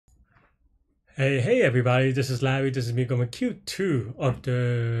Hey everybody, this is Larry. This is me going Q2 of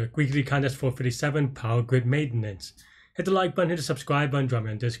the weekly contest 457 Power Grid Maintenance. Hit the like button, hit the subscribe button, drop me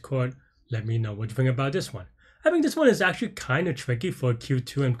on Discord. Let me know what you think about this one. I think this one is actually kind of tricky for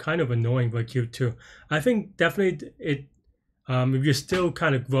Q2 and kind of annoying for Q2. I think definitely if you're still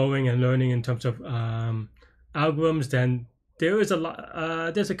kind of growing and learning in terms of algorithms, then there's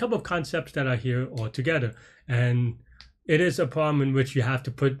a couple of concepts that are here all together, and it is a problem in which you have to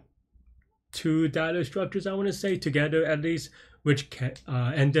put two data structures, I want to say, together at least, which can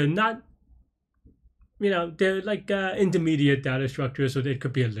and they're not, they're like intermediate data structures, so they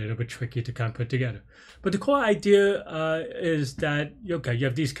could be a little bit tricky to kind of put together. But the core idea is that you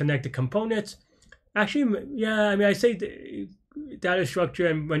have these connected components. Actually, yeah, I mean, I say the data structure,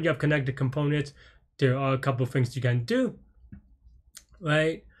 and when you have connected components, there are a couple of things you can do,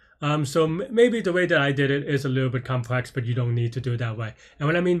 right? So maybe the way that I did it is a little bit complex, but you don't need to do it that way. And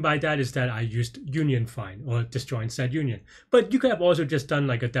what I mean by that is that I used union find or disjoint set union. But you could have also just done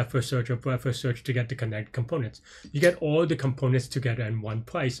like a depth first search or breadth first search to get the connected components. You get all the components together in one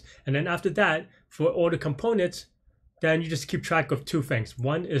place. And then after that, for all the components, then you just keep track of two things.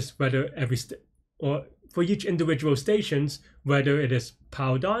 One is whether or for each individual stations, whether it is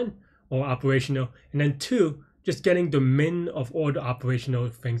powered on or operational. And then two, just getting the min of all the operational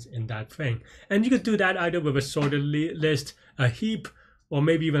things in that thing. And you could do that either with a sorted list, a heap, or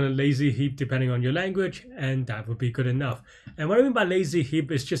maybe even a lazy heap depending on your language, and that would be good enough. And what I mean by lazy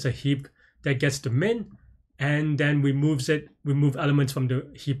heap is just a heap that gets the min, and then we move elements from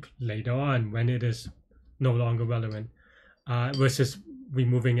the heap later on when it is no longer relevant, versus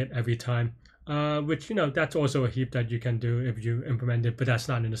removing it every time. Which, that's also a heap that you can do if you implement it, but that's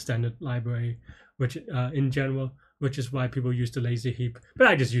not in the standard library, which in general, which is why people use the lazy heap. But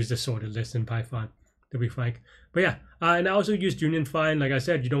I just use the sorted list in Python, to be frank. But yeah, and I also used union find. Like I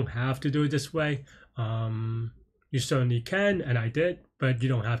said, you don't have to do it this way. You certainly can, and I did, but you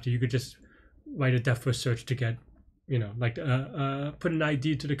don't have to. You could just write a depth first search to get, put an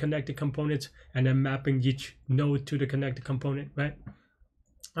ID to the connected components and then mapping each node to the connected component, right?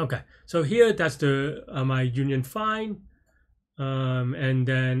 Okay, so here that's the my union find, and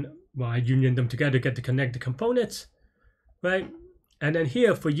then I union them together to get the connected components, right? And then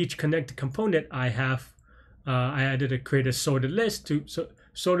here for each connected component, I create a sorted list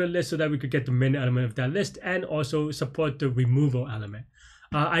so that we could get the min element of that list and also support the removal element.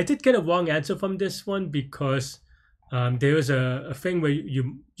 I did get a wrong answer from this one because there was a thing where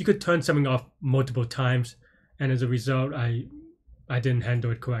you could turn something off multiple times, and as a result, I didn't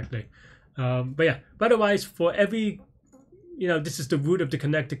handle it correctly. But yeah, but otherwise for every, this is the root of the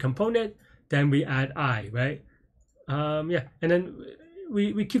connected component, then we add I, right? Yeah, and then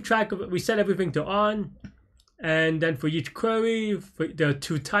we keep track of it. We set everything to on, and then for each query, there are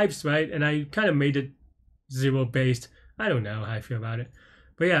two types, right? And I kind of made it 0 based. I don't know how I feel about it.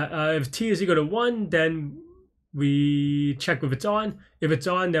 But yeah, if t is equal to 1, then we check if it's on. If it's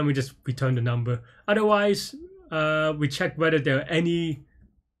on, then we just return the number. Otherwise, we check whether there are any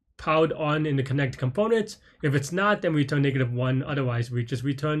powered on in the connected components. If it's not, then we return -1. Otherwise, we just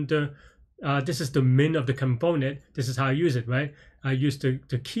return this is the min of the component. This is how I use it, right? I use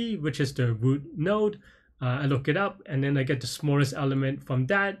the key, which is the root node. I look it up, and then I get the smallest element from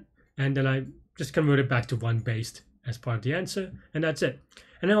that, and then I just convert it back to 1 based as part of the answer, and that's it.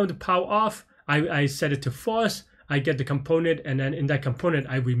 And then on the power off, I set it to false. I get the component, and then in that component,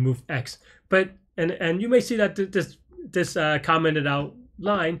 I remove X. But and you may see that this commented out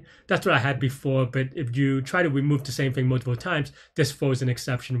line, that's what I had before, but if you try to remove the same thing multiple times, this throws an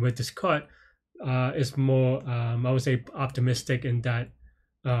exception where this cut is more, I would say, optimistic in that,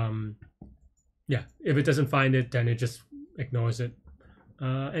 yeah, if it doesn't find it, then it just ignores it.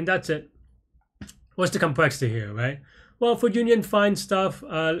 And that's it. What's the complexity here, right? Well, for union find stuff,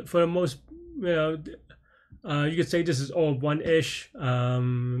 for the most, you could say this is all one-ish.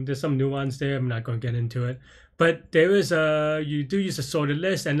 There's some nuance there. I'm not going to get into it. But there is you do use a sorted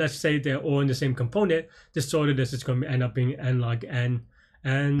list, and let's say they're all in the same component. This sorted list is going to end up being n log n.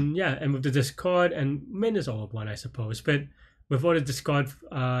 And yeah, and with the discard, and min is all of 1, I suppose. But with all the discard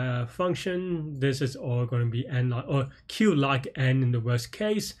function, this is all going to be n log, or q log n in the worst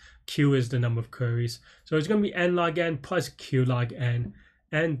case. Q is the number of queries. So it's going to be n log n plus q log n.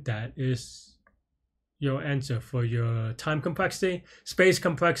 And that is your answer for your time complexity. Space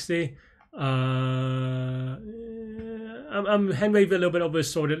complexity, I'm hand waving a little bit over a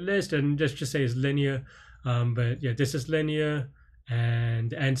sorted list, and just say it's linear, but yeah, this is linear, and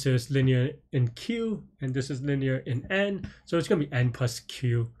the answer is linear in q, and this is linear in n, so it's gonna be n plus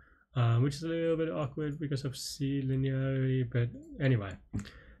q, which is a little bit awkward because of C linearity, but anyway,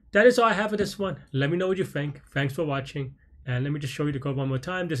 that is all I have for this one. Let me know what you think. Thanks for watching. And let me just show you the code one more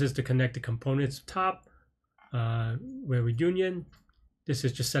time. This is the connected components top, where we union. This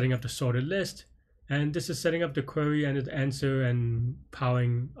is just setting up the sorted list. And this is setting up the query and the answer and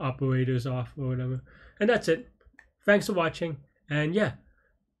powering operators off or whatever. And that's it. Thanks for watching. And yeah,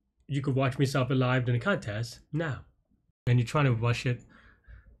 you could watch me self live in the contest now. And you're trying to rush it.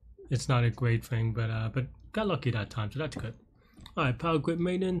 It's not a great thing, but got lucky that time, so that's good. All right, power grid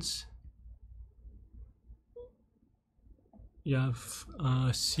maintenance. You have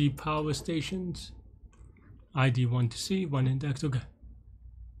C power stations, ID 1 to C, 1 index, okay.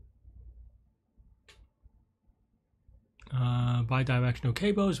 Bidirectional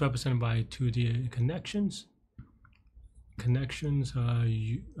cables represented by 2D connections. Connections,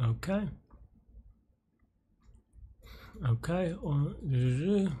 okay. Okay, power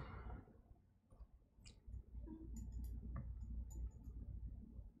grid.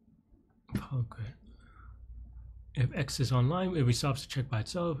 If X is online, it resolves the check by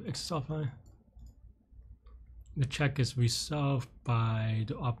itself. X is offline. The check is resolved by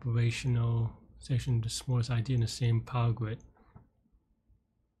the operational station, the smallest ID in the same power grid.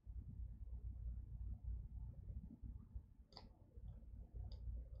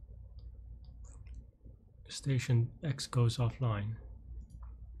 Station X goes offline.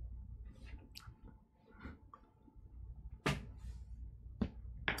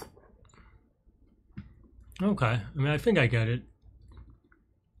 Okay, I mean, I think I get it.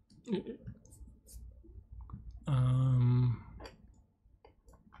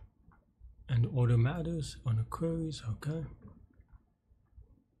 And order matters on the queries, okay.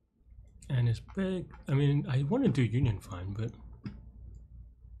 And it's big. I mean, I want to do union fine, but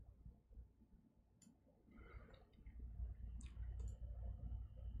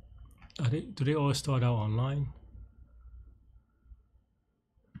do they all start out online?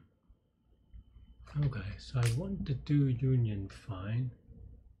 Okay, so I want to do union fine,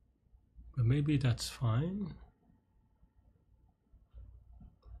 but maybe that's fine.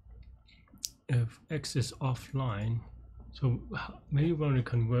 If X is offline, so maybe we want to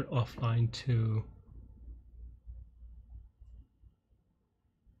convert offline to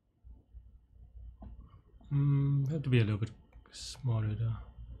have to be a little bit smarter though.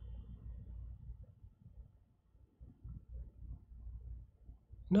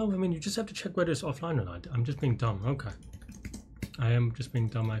 No, I mean, you just have to check whether it's offline or not. I'm just being dumb. Okay. I am just being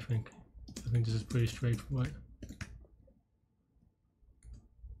dumb, I think. I think this is pretty straightforward.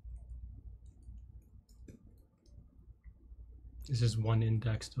 This is one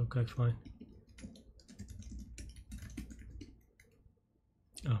indexed. Okay, fine.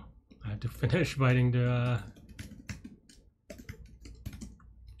 Oh, I have to finish writing the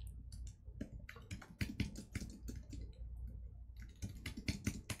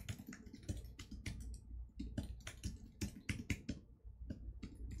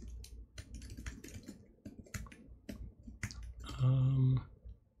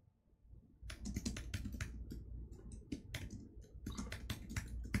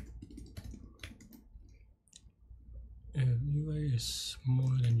if UA is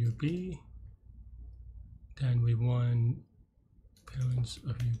more than UB, then we want parents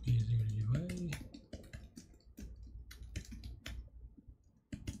of UB is equal to UA.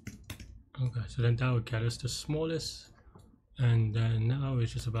 Okay, so then that would get us the smallest, and then now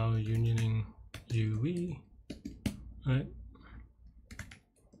it's just about unioning UE, right?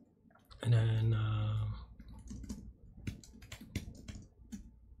 And then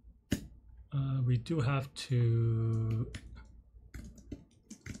we do have to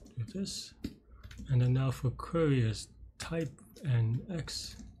do this, and then now for queries, type and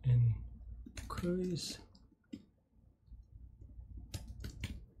X in queries.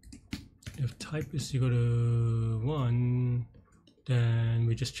 If type is equal to 1, then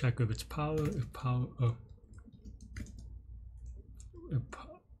we just check if it's power. If power, if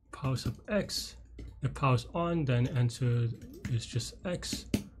power's up X, if power's on, then answer is just X.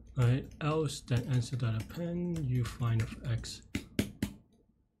 Right? Else, then answer dot append. You find of X.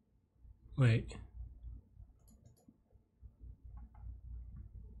 Wait.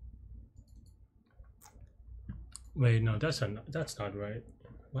 Wait, no, that's not right.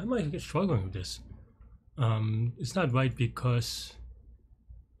 Why am I struggling with this? It's not right because.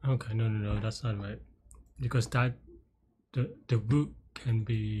 Okay, no, that's not right. Because that the root can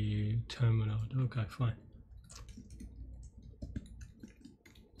be terminal. Okay, fine.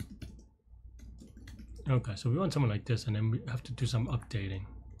 Okay, so we want something like this, and then we have to do some updating.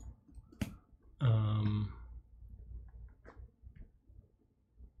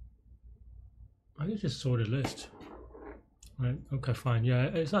 I can just sort a list. Right, okay, fine. Yeah,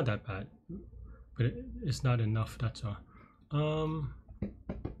 it's not that bad, but it's not enough, that's all.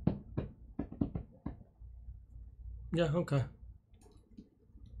 Yeah, okay.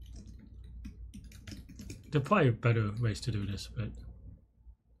 There are probably better ways to do this,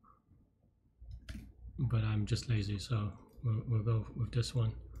 but I'm just lazy, so we'll go with this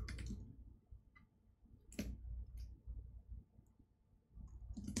one.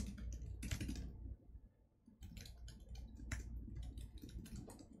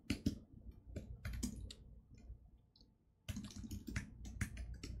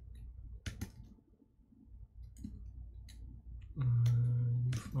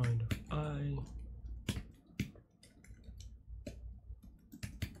 You find I.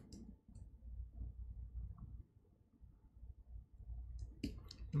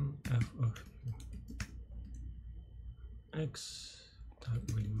 F of x dot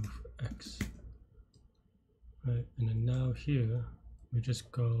remove x. Right, and then now here we just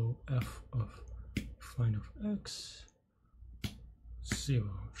go f of find of x 0.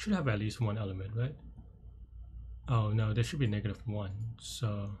 Should have at least one element, right? Oh no, there should be -1.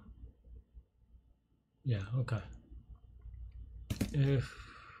 So yeah, okay. If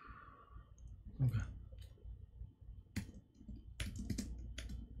okay.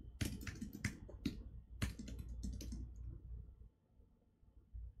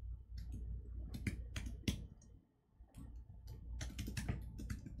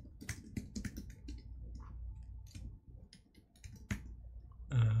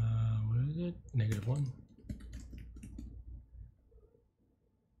 What is it? -1.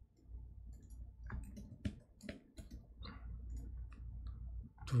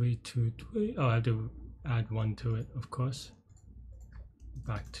 Three, 2, 3. Oh, I have to add 1 to it, of course.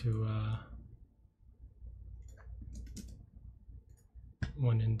 Back to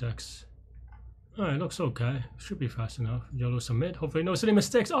 1 index. Alright, looks okay. Should be fast enough. YOLO submit. Hopefully no silly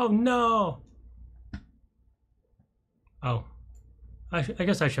mistakes. Oh no! Oh. I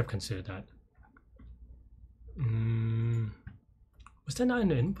guess I should have considered that. Was that not in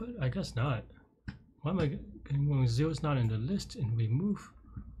the input? I guess not. Why am I getting wrong? 0 is not in the list and remove?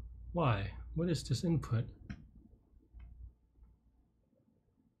 Why? What is this input?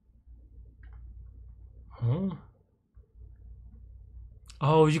 Huh?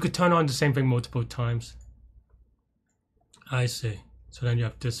 Oh, you could turn on the same thing multiple times. I see. So then you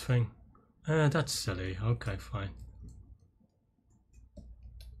have this thing. That's silly. Okay, fine.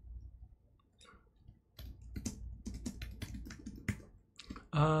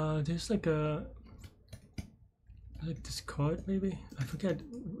 There's like this card maybe? I forget.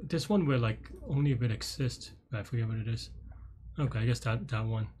 There's one where like only if it exists. I forget what it is. Okay, I guess that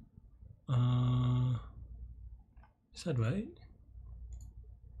one. Is that right?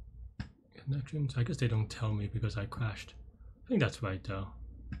 Connections? I guess they don't tell me because I crashed. I think that's right though.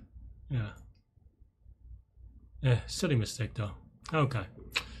 Yeah. Silly mistake though. Okay.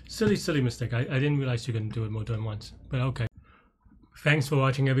 Silly mistake. I didn't realize you can do it more than once. But okay. Thanks for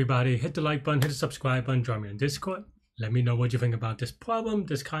watching everybody. Hit the like button, hit the subscribe button, join me on Discord. Let me know what you think about this problem,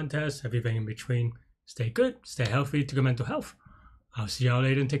 this contest, everything in between. Stay good, stay healthy, to good mental health. I'll see y'all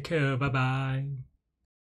later and take care. Bye bye.